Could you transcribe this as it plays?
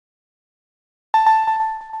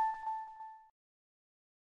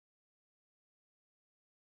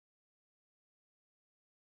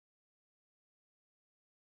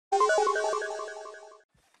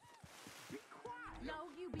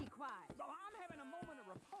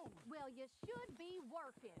Well, you should be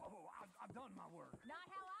working. Oh, I've done my work. Not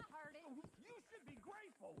how I heard it. You should be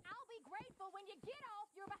grateful. I'll be grateful when you get off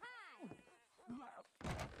your behind.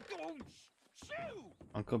 Oh, shoo!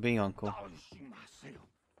 Uncle being uncle. Oh, shoot myself.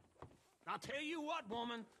 I'll tell you what,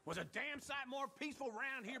 woman, was a damn sight more peaceful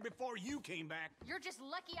round here before you came back. You're just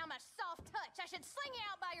lucky I'm a soft touch. I should sling you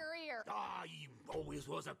out by your ear. Ah, you always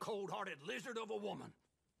was a cold-hearted lizard of a woman.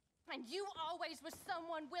 And you always was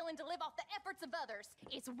someone willing to live off the efforts of others.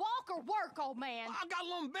 It's walk or work, old man. I got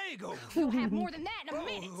lumbago. You'll have more than that in a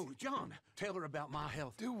minute. Oh, John, tell her about my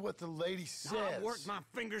health. Do what the lady says. I worked my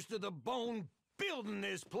fingers to the bone building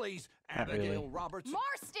this place. Not Abigail really. Roberts.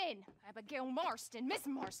 Marston! Abigail Marston. Miss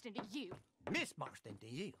Marston to you. Miss Marston to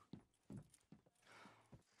you.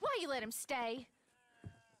 Why you let him stay?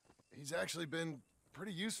 He's actually been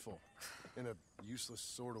pretty useful. In a useless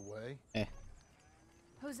sort of way.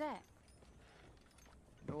 Who's that?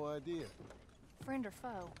 No idea. Friend or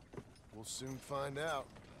foe? We'll soon find out.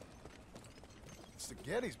 It's the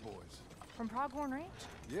Geddes boys. From Pronghorn Ranch?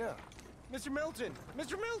 Yeah. Mr. Milton!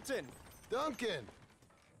 Mr. Milton! Duncan!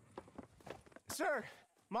 Sir,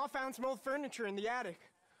 Ma found some old furniture in the attic.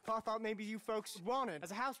 I thought maybe you folks would want it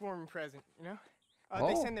as a housewarming present, you know?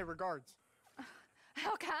 They Oh. send their regards.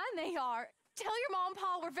 How kind they are. Tell your mom and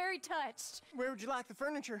pa we're very touched. Where would you like the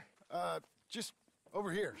furniture? Just over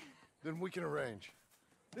here. Then we can arrange.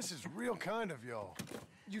 This is real kind of y'all.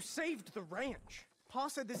 You saved the ranch. Pa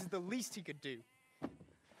said this is the least he could do.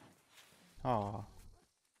 Aw.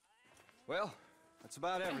 Well, that's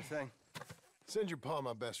about everything. Send your pa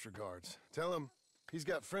my best regards. Tell him he's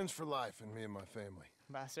got friends for life in me and my family.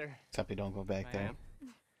 Bye, sir. Except we don't go back there.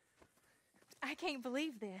 I can't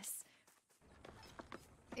believe this.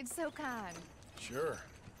 It's so kind. Sure.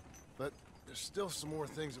 But there's still some more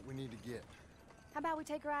things that we need to get. How about we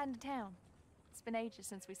take a ride into town? It's been ages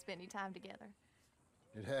since we spent any time together.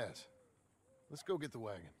 It has. Let's go get the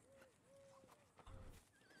wagon.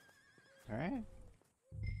 All right.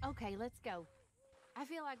 Okay, let's go. I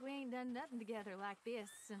feel like we ain't done nothing together like this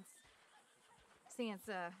since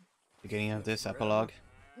Beginning of this epilogue.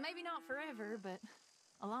 maybe not forever, but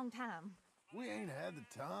a long time. We ain't had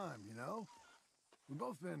the time, you know? We've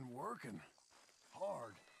both been working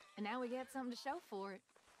hard. And now we got something to show for it.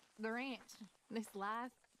 The ranch, this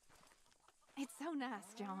life. It's so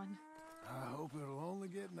nice, John. I hope it'll only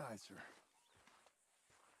get nicer.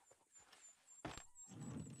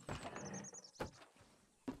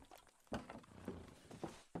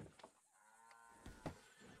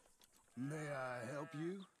 May I help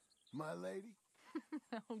you, my lady?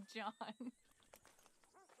 Oh, John.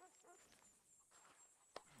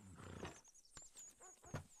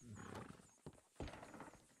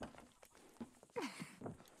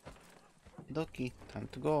 Ducky, time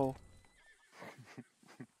to go.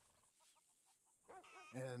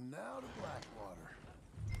 And now to Blackwater.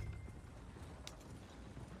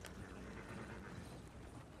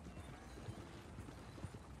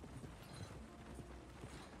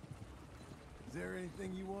 Is there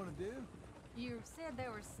anything you want to do? You said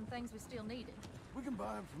there were some things we still needed. We can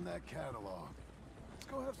buy them from that catalog. Let's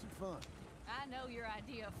go have some fun. I know your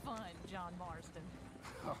idea of fun, John Marston.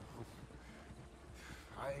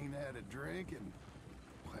 I ain't had a drink and,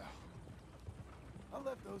 well, I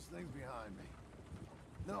left those things behind me.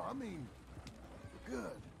 No, I mean,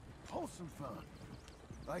 good, wholesome fun.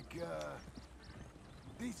 Like,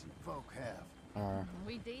 decent folk have.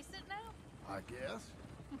 We decent now? I guess.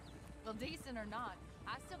 Well, decent or not,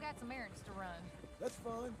 I still got some errands to run. That's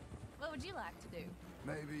fine. What would you like to do?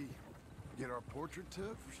 Maybe get our portrait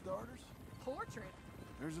took for starters? Portrait?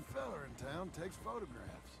 There's a fella in town takes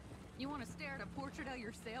photographs. You want to stare at a portrait of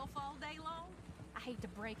yourself all day long? I hate to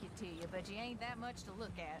break it to you, but you ain't that much to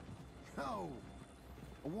look at. No,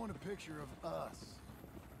 I want a picture of us.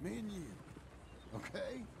 Me and you.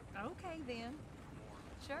 Okay? Okay, then.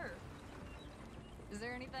 Sure. Is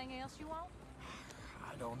there anything else you want?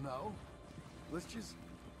 I don't know. Let's just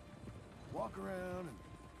walk around and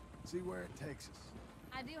see where it takes us.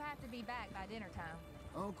 I do have to be back by dinner time.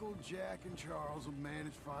 Uncle Jack and Charles will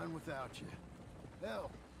manage fine without you.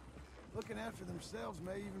 Hell, looking after themselves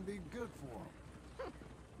may even be good for them.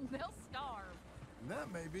 They'll starve. And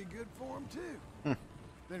that may be good for them, too. With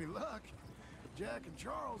any luck, Jack and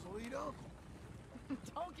Charles will eat Uncle.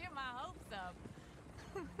 Don't get my hopes up.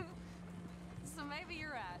 So maybe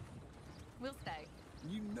you're right. We'll stay.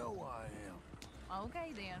 You know I am.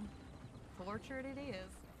 Okay, then. Portrait it is.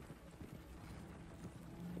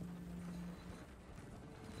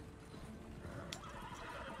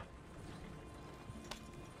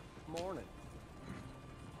 Morning.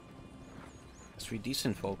 It's we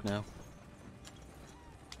decent folk now.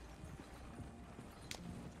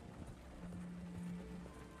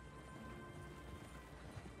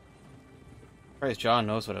 Surprised John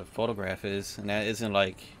knows what a photograph is, and that isn't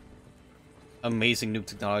like amazing new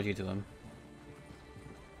technology to him.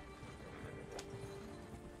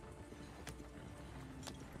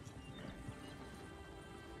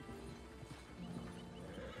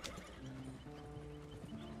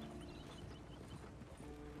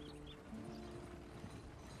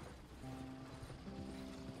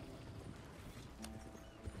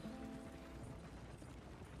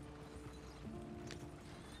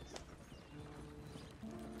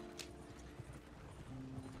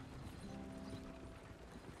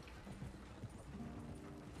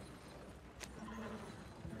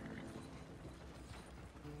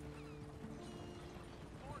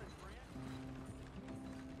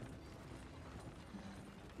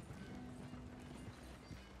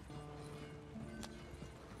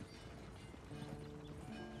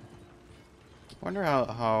 Wonder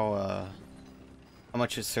how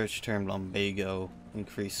much his search term lumbago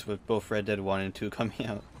increased with both Red Dead 1 and 2 coming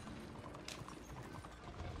out.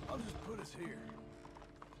 I'll just put us here.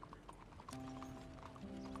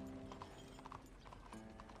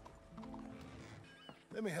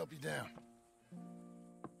 Let me help you down.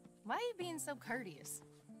 Why are you being so courteous?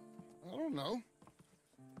 I don't know.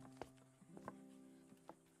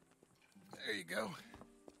 There you go.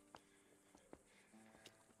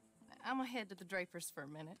 I'm gonna head to the Drapers for a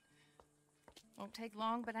minute. Won't take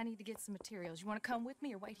long, but I need to get some materials. You want to come with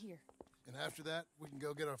me or wait here? And after that, we can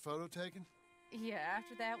go get our photo taken? Yeah,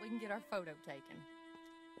 after that, we can get our photo taken.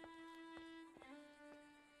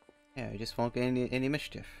 Yeah, he just won't get any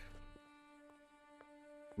mischief.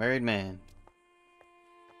 Married man.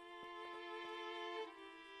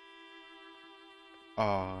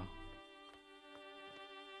 Aww.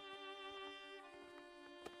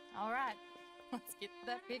 All right, let's get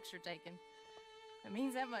that picture taken. It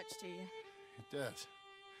means that much to you. It does.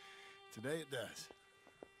 Today it does.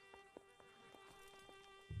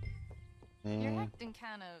 You're Man. acting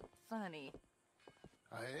kind of funny.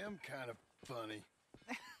 I am kind of funny.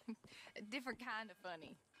 A different kind of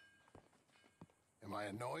funny. Am I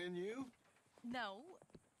annoying you? No.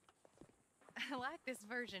 I like this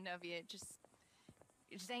version of you. It just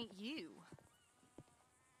ain't you.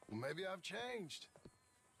 Well, maybe I've changed.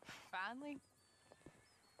 Finally?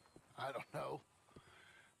 I don't know.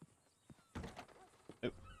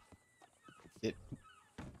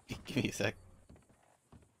 Give me a sec.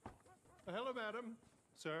 Hello, madam.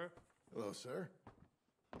 Sir, Hello, sir.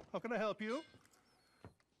 how can I help you?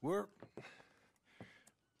 We'd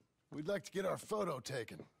like to get our photo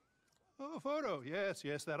taken. Oh, a photo. Yes,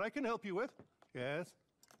 yes, that I can help you with. Yes.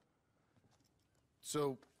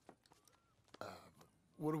 So,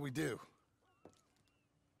 what do we do?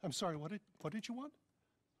 I'm sorry, what did you want?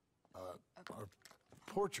 Our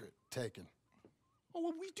portrait taken. Oh,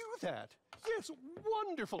 well, we do that. Yes,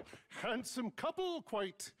 wonderful. Handsome couple,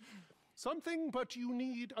 quite something, but you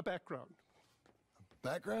need a background.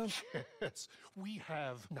 Background? Yes, we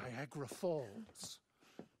have Niagara Falls,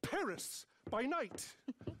 Paris by night.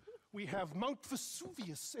 We have Mount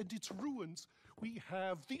Vesuvius and its ruins. We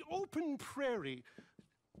have the open prairie.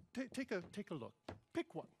 Take a look.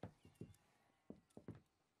 Pick one.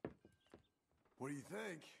 What do you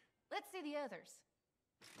think? Let's see the others.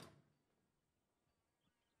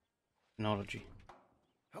 Technology.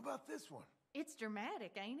 How about this one? It's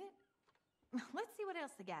dramatic, ain't it? Let's see what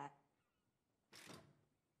else they got.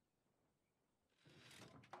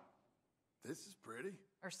 This is pretty.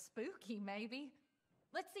 Or spooky, maybe.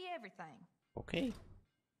 Let's see everything. Okay.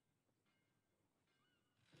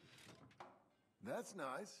 That's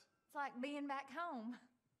nice. It's like being back home.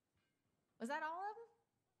 Was that all of them?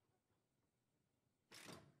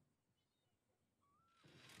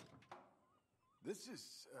 This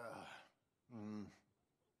is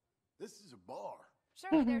a bar.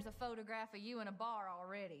 Surely there's a photograph of you in a bar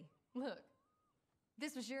already. Look,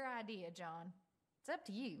 this was your idea, John. It's up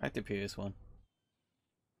to you. I like the previous one.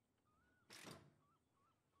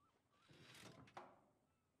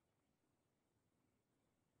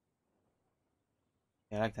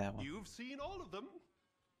 Yeah, I like that one. You've seen all of them.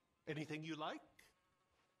 Anything you like?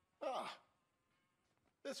 Ah,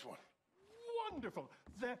 this one. Wonderful.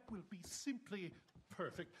 That will be simply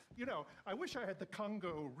perfect. You know, I wish I had the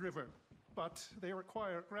Congo River, but they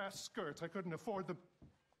require grass skirts. I couldn't afford them.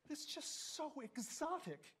 It's just so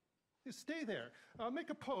exotic. You stay there. I'll make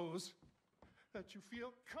a pose that you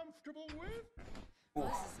feel comfortable with. Well,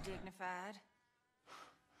 this is dignified.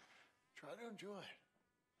 Try to enjoy it.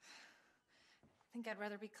 I think I'd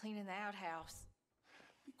rather be cleaning the outhouse.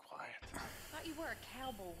 Be quiet. Thought you were a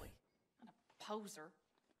cowboy, not a poser.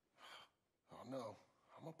 Oh, no.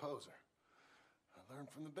 I'm a poser. I learned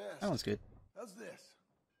from the best. That one's good. How's this?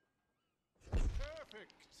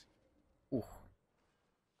 Perfect. Ooh.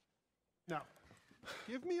 Now,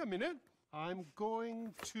 give me a minute. I'm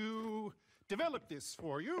going to develop this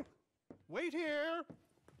for you. Wait here.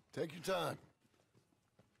 Take your time.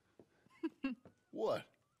 What?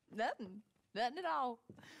 Nothing. Nothing at all.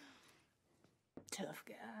 Tough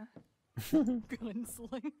guy.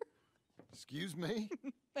 Gunslinger. Excuse me?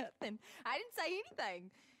 Nothing. I didn't say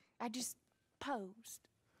anything. I just posed.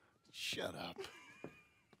 Shut up.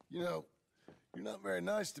 You know, you're not very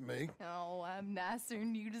nice to me. Oh, I'm nicer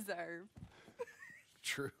than you deserve.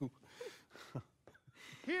 True.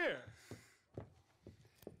 Here.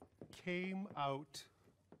 Came out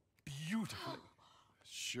beautifully.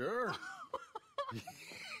 Sure.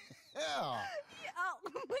 Yeah. Oh,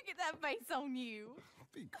 look at that face on you.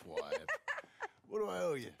 Be quiet. What do I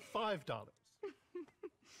owe you? $5.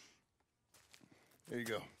 There you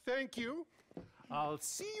go. Thank you. I'll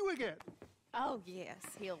see you again. Oh, yes.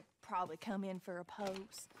 He'll probably come in for a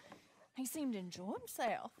pose. He seemed to enjoy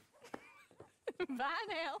himself. Bye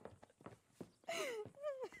now.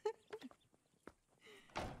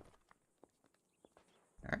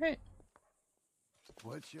 All right.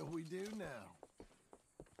 What shall we do now?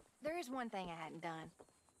 There is one thing I hadn't done.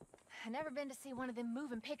 I've never been to see one of them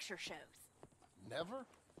moving picture shows. Never?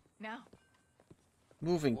 No.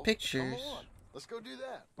 Moving Well, pictures. Come on. Let's go do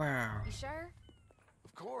that. Wow. You sure?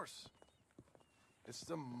 Of course. It's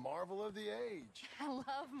the marvel of the age. I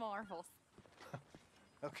love marvels.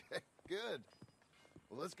 Okay, good.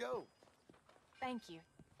 Well, let's go. Thank you.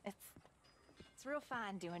 It's real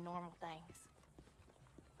fine doing normal things.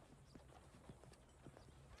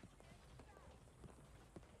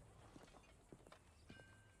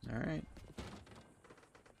 All right.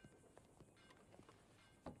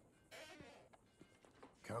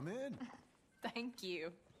 Come in. Thank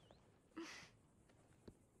you.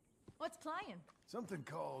 What's playing? Something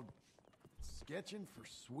called Sketching for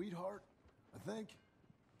Sweetheart, I think.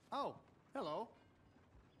 Oh, hello.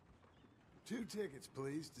 2 tickets,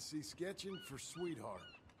 please, to see Sketching for Sweetheart.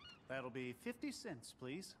 That'll be 50 cents,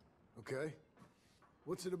 please. Okay.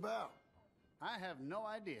 What's it about? I have no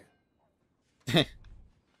idea.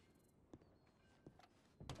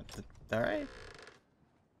 All right.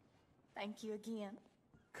 Thank you again.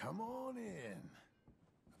 Come on in.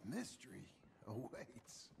 A mystery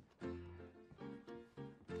awaits.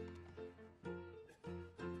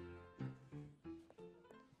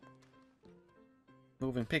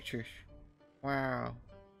 Moving pictures. Wow.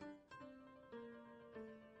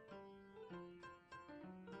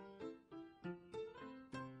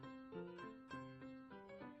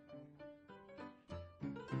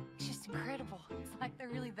 It's just incredible. It's like they're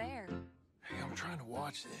really there. Hey, I'm trying to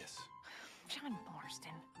watch this. John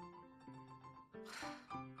Marston.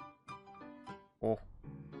 Oh.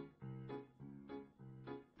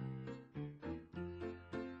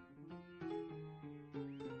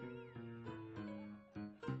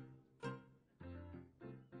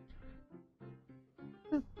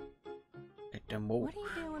 Let them move. What are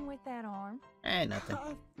you doing with that arm? Eh, nothing.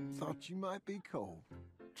 I thought you might be cold.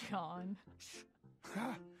 John.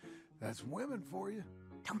 Ha, that's women for you.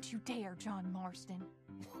 Don't you dare, John Marston.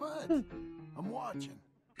 What? I'm watching.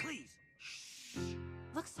 Please.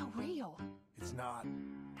 Looks so real. It's not.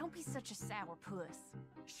 Don't be such a sourpuss.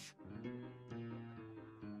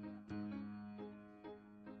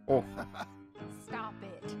 Oh. Stop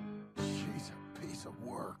it. She's a piece of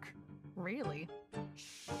work. Really?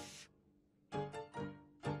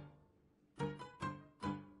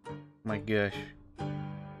 My gosh.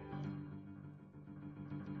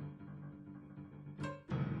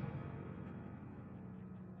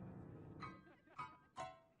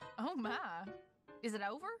 Oh my. Is it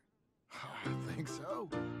over? I think so.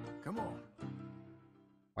 Come on.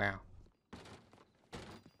 Wow.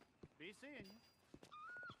 Be seeing you.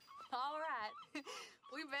 All right.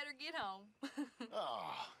 We better get home.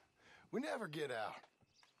 Ah, we never get out.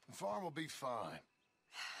 The farm will be fine.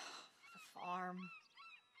 The farm.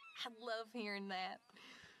 I love hearing that.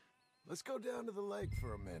 Let's go down to the lake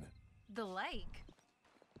for a minute. The lake.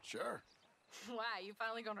 Sure. Why, you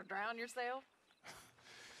finally gonna drown yourself?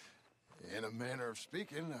 In a manner of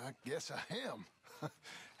speaking, I guess I am.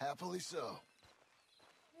 Happily so.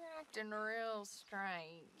 You're acting real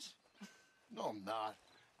strange. No, I'm not.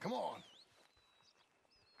 Come on.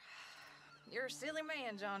 You're a silly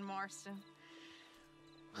man, John Marston.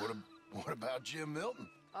 What about Jim Milton?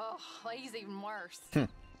 Oh, he's even worse.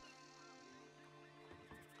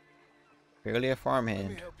 Barely a Let farmhand.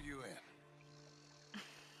 me help you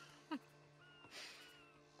in.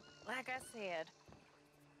 Like I said,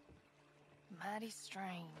 mighty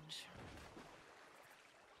strange.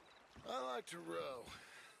 I like to row.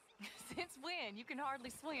 Since when? You can hardly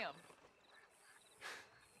swim.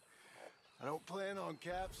 I don't plan on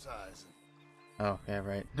capsizing. Oh, yeah,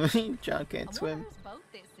 right. John can't I wonder swim. whose boat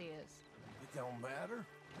this is. It don't matter.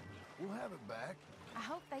 We'll have it back. I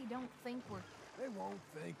hope they don't think we're... They won't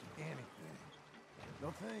think anything.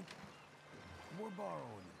 They'll think we're borrowing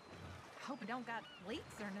it. I hope we don't got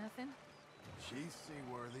leaks or nothing. She's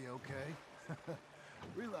seaworthy, okay?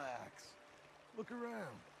 Relax. Look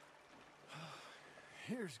around.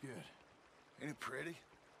 Here's good. Ain't it pretty?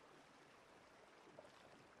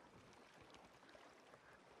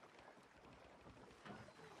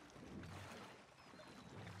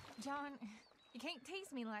 John, you can't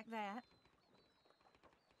tease me like that.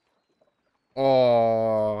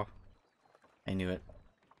 Oh, I knew it.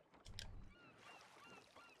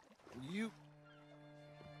 You...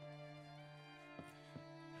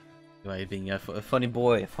 Right, being a funny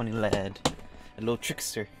boy, a funny lad, a little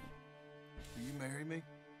trickster. Will you marry me?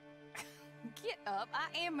 Get up. I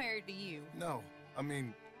am married to you. No, I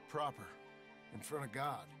mean proper. In front of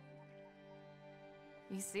God.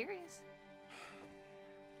 You serious?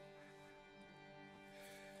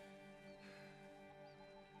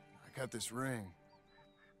 I got this ring.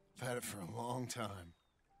 I've had it for a long time.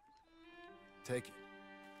 Take it.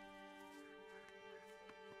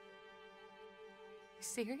 You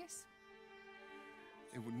serious?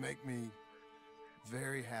 It would make me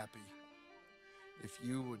very happy if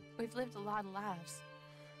you would... We've lived a lot of lives.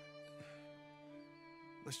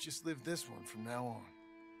 Let's just live this one from now on.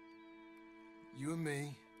 You and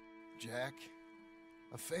me, Jack,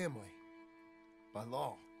 a family, by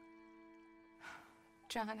law.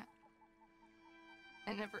 John,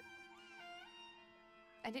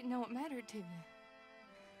 I didn't know it mattered to you.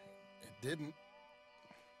 It didn't.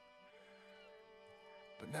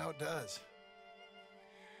 But now it does.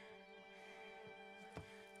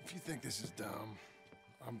 If you think this is dumb,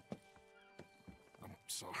 I'm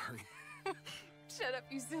sorry. Shut up,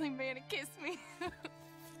 you silly man, and kiss me.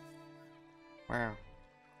 Wow.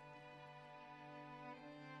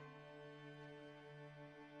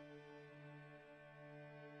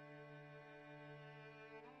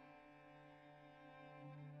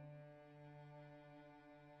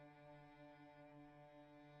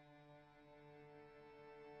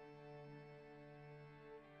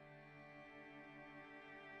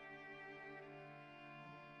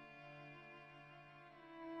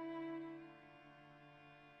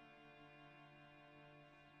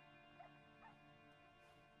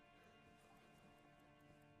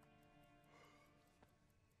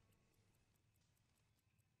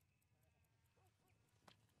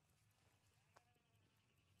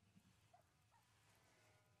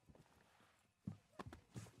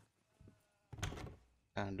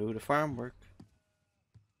 And do the farm work.